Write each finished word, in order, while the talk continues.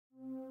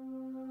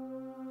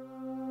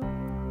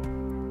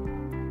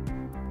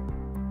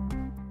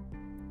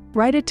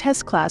Write a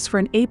test class for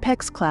an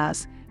Apex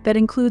class that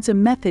includes a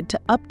method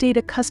to update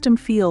a custom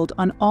field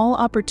on all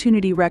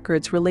opportunity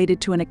records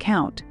related to an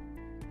account.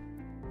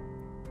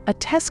 A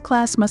test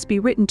class must be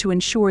written to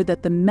ensure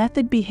that the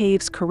method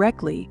behaves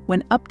correctly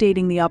when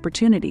updating the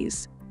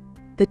opportunities.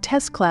 The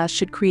test class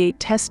should create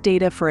test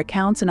data for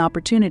accounts and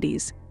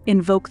opportunities,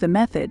 invoke the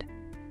method,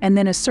 and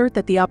then assert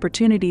that the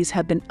opportunities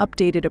have been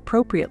updated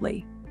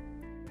appropriately.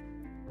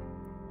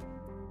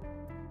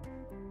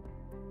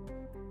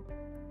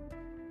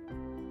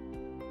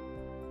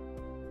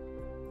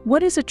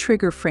 What is a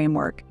trigger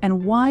framework,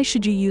 and why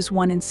should you use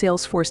one in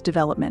Salesforce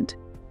development?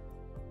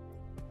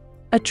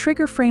 A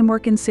trigger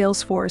framework in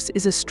Salesforce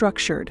is a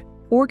structured,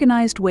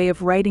 organized way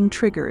of writing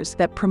triggers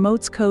that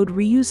promotes code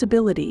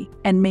reusability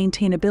and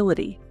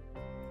maintainability.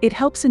 It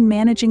helps in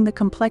managing the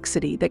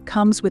complexity that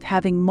comes with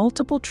having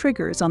multiple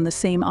triggers on the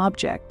same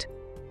object.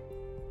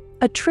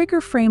 A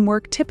trigger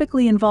framework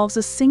typically involves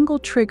a single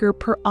trigger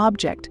per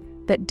object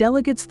that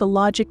delegates the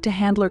logic to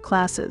handler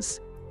classes.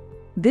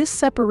 This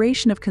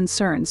separation of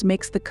concerns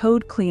makes the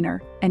code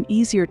cleaner and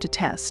easier to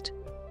test.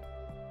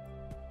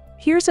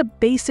 Here's a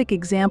basic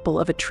example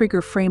of a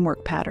trigger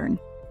framework pattern.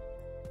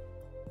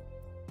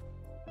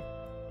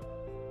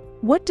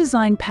 What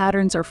design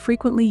patterns are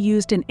frequently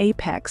used in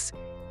Apex,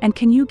 and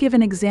can you give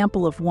an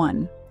example of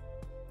one?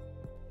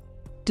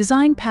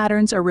 Design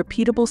patterns are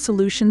repeatable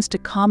solutions to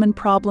common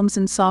problems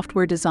in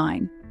software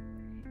design.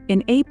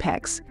 In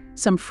Apex,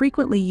 some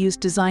frequently used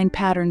design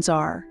patterns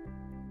are: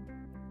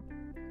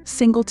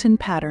 singleton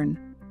pattern.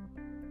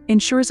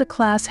 Ensures a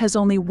class has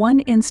only one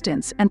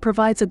instance and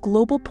provides a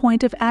global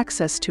point of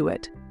access to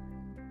it.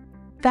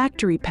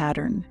 Factory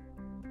pattern.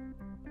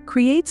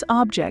 Creates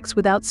objects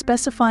without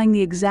specifying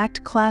the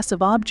exact class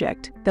of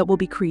object that will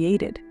be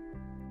created.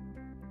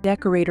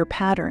 Decorator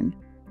pattern.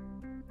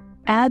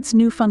 Adds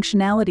new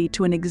functionality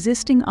to an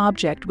existing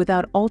object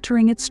without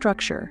altering its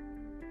structure.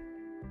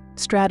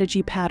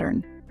 Strategy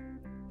pattern.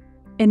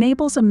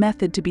 Enables a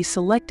method to be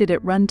selected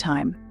at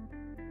runtime.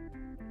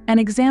 An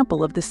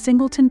example of the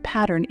singleton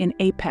pattern in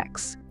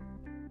Apex.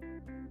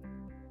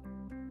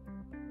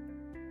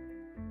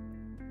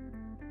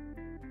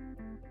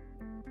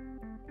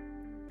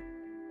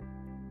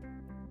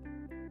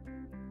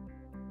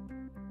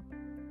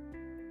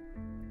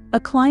 A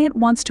client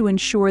wants to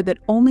ensure that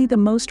only the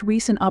most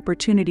recent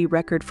opportunity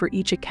record for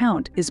each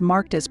account is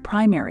marked as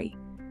primary.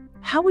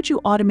 How would you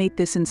automate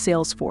this in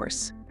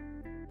Salesforce?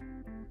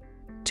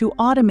 To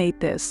automate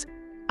this,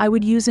 I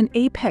would use an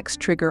Apex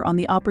trigger on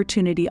the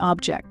opportunity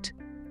object.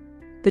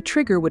 The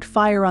trigger would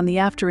fire on the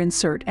after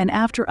insert and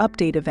after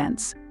update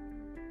events.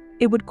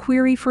 It would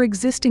query for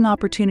existing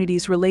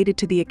opportunities related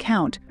to the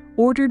account,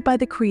 ordered by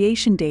the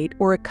creation date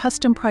or a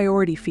custom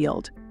priority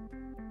field.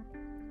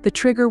 The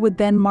trigger would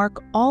then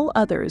mark all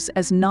others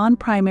as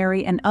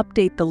non-primary and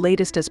update the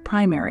latest as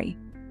primary.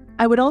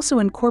 I would also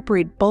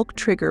incorporate bulk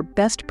trigger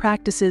best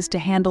practices to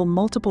handle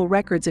multiple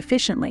records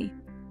efficiently.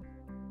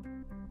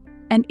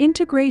 An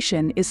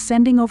integration is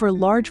sending over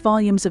large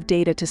volumes of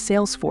data to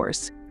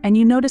Salesforce, and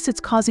you notice it's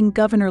causing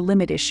governor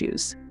limit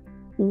issues.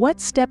 What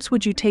steps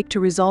would you take to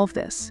resolve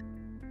this?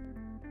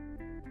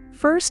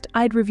 First,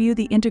 I'd review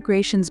the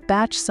integration's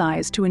batch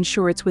size to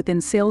ensure it's within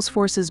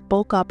Salesforce's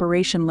bulk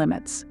operation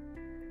limits.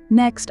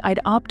 Next,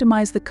 I'd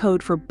optimize the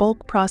code for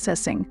bulk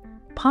processing,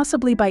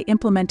 possibly by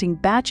implementing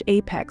batch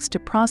Apex to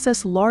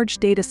process large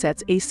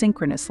datasets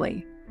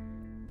asynchronously.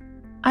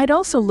 I'd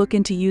also look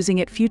into using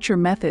it future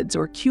methods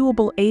or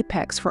queuable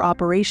Apex for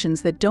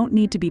operations that don't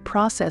need to be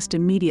processed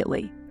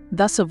immediately,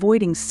 thus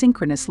avoiding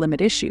synchronous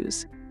limit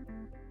issues.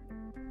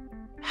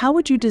 How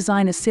would you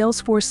design a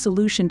Salesforce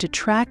solution to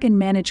track and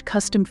manage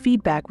custom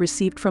feedback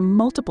received from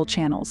multiple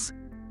channels?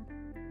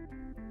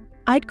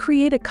 I'd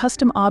create a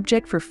custom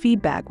object for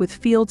feedback with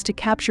fields to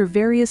capture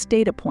various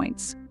data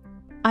points.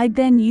 I'd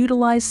then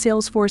utilize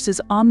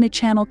Salesforce's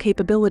omnichannel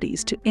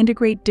capabilities to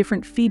integrate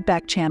different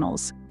feedback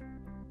channels.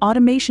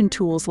 Automation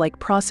tools like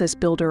Process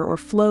Builder or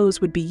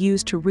Flows would be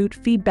used to route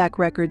feedback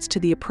records to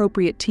the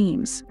appropriate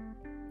teams.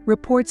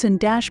 Reports and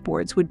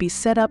dashboards would be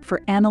set up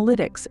for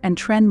analytics and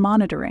trend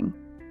monitoring.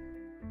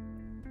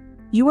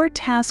 You are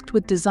tasked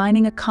with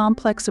designing a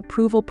complex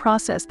approval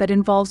process that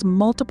involves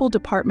multiple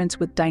departments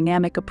with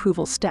dynamic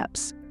approval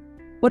steps.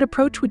 What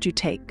approach would you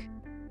take?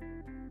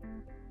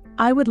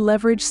 I would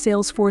leverage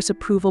Salesforce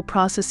approval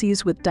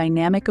processes with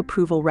dynamic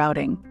approval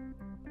routing.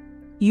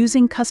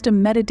 Using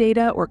custom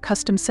metadata or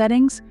custom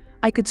settings,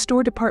 I could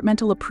store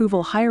departmental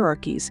approval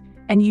hierarchies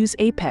and use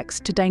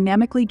Apex to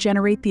dynamically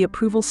generate the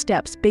approval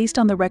steps based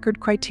on the record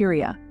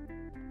criteria.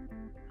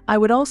 I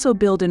would also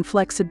build in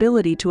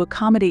flexibility to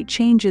accommodate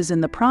changes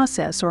in the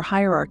process or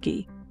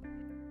hierarchy.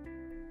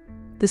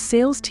 The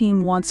sales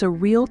team wants a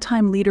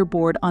real-time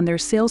leaderboard on their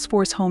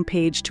Salesforce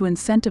homepage to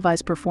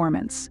incentivize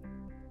performance.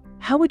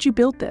 How would you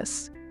build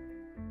this?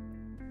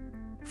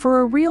 For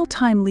a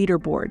real-time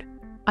leaderboard,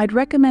 I'd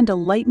recommend a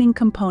Lightning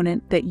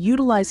component that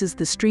utilizes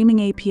the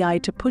streaming API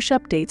to push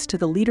updates to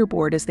the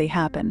leaderboard as they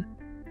happen.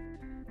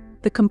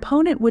 The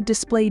component would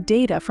display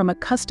data from a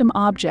custom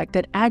object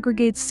that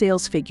aggregates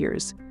sales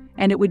figures,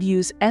 and it would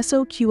use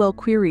SOQL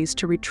queries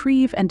to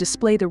retrieve and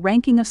display the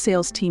ranking of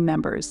sales team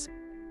members.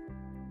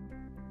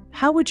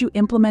 How would you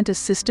implement a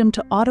system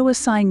to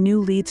auto-assign new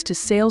leads to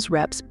sales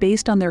reps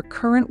based on their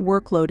current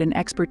workload and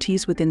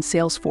expertise within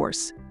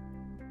Salesforce?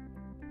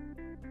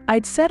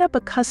 I'd set up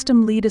a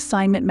custom lead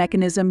assignment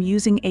mechanism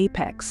using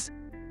Apex.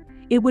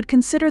 It would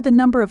consider the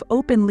number of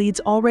open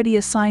leads already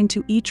assigned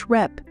to each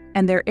rep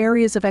and their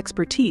areas of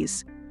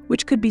expertise,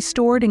 which could be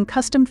stored in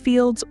custom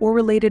fields or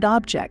related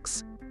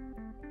objects.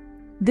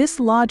 This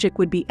logic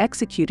would be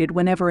executed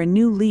whenever a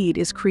new lead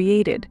is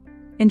created,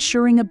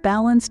 ensuring a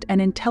balanced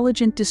and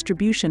intelligent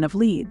distribution of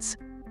leads.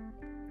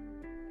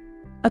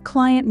 A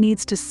client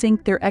needs to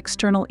sync their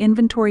external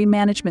inventory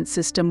management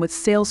system with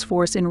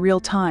Salesforce in real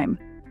time.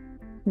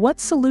 What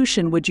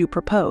solution would you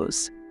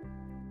propose?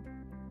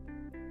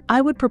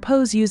 I would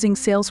propose using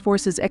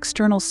Salesforce's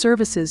external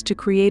services to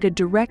create a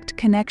direct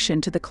connection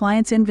to the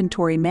client's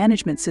inventory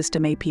management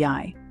system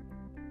API.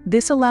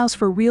 This allows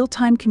for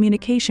real-time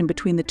communication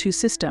between the two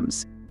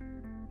systems.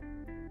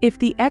 If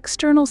the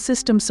external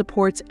system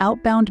supports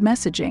outbound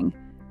messaging,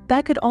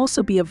 that could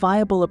also be a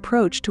viable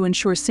approach to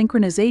ensure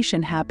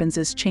synchronization happens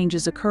as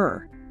changes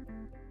occur.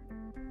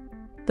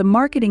 The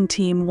marketing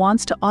team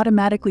wants to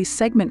automatically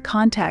segment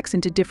contacts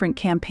into different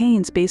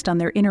campaigns based on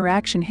their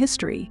interaction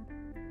history.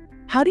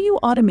 How do you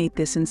automate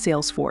this in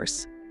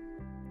Salesforce?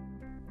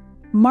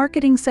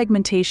 Marketing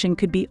segmentation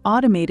could be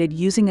automated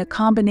using a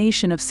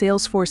combination of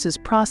Salesforce's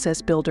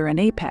Process Builder and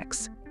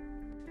Apex.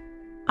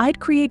 I'd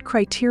create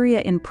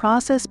criteria in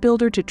Process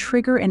Builder to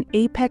trigger an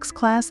Apex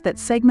class that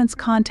segments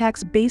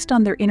contacts based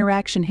on their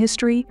interaction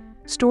history,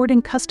 stored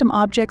in custom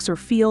objects or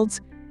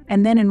fields,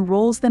 and then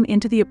enrolls them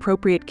into the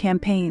appropriate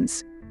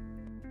campaigns.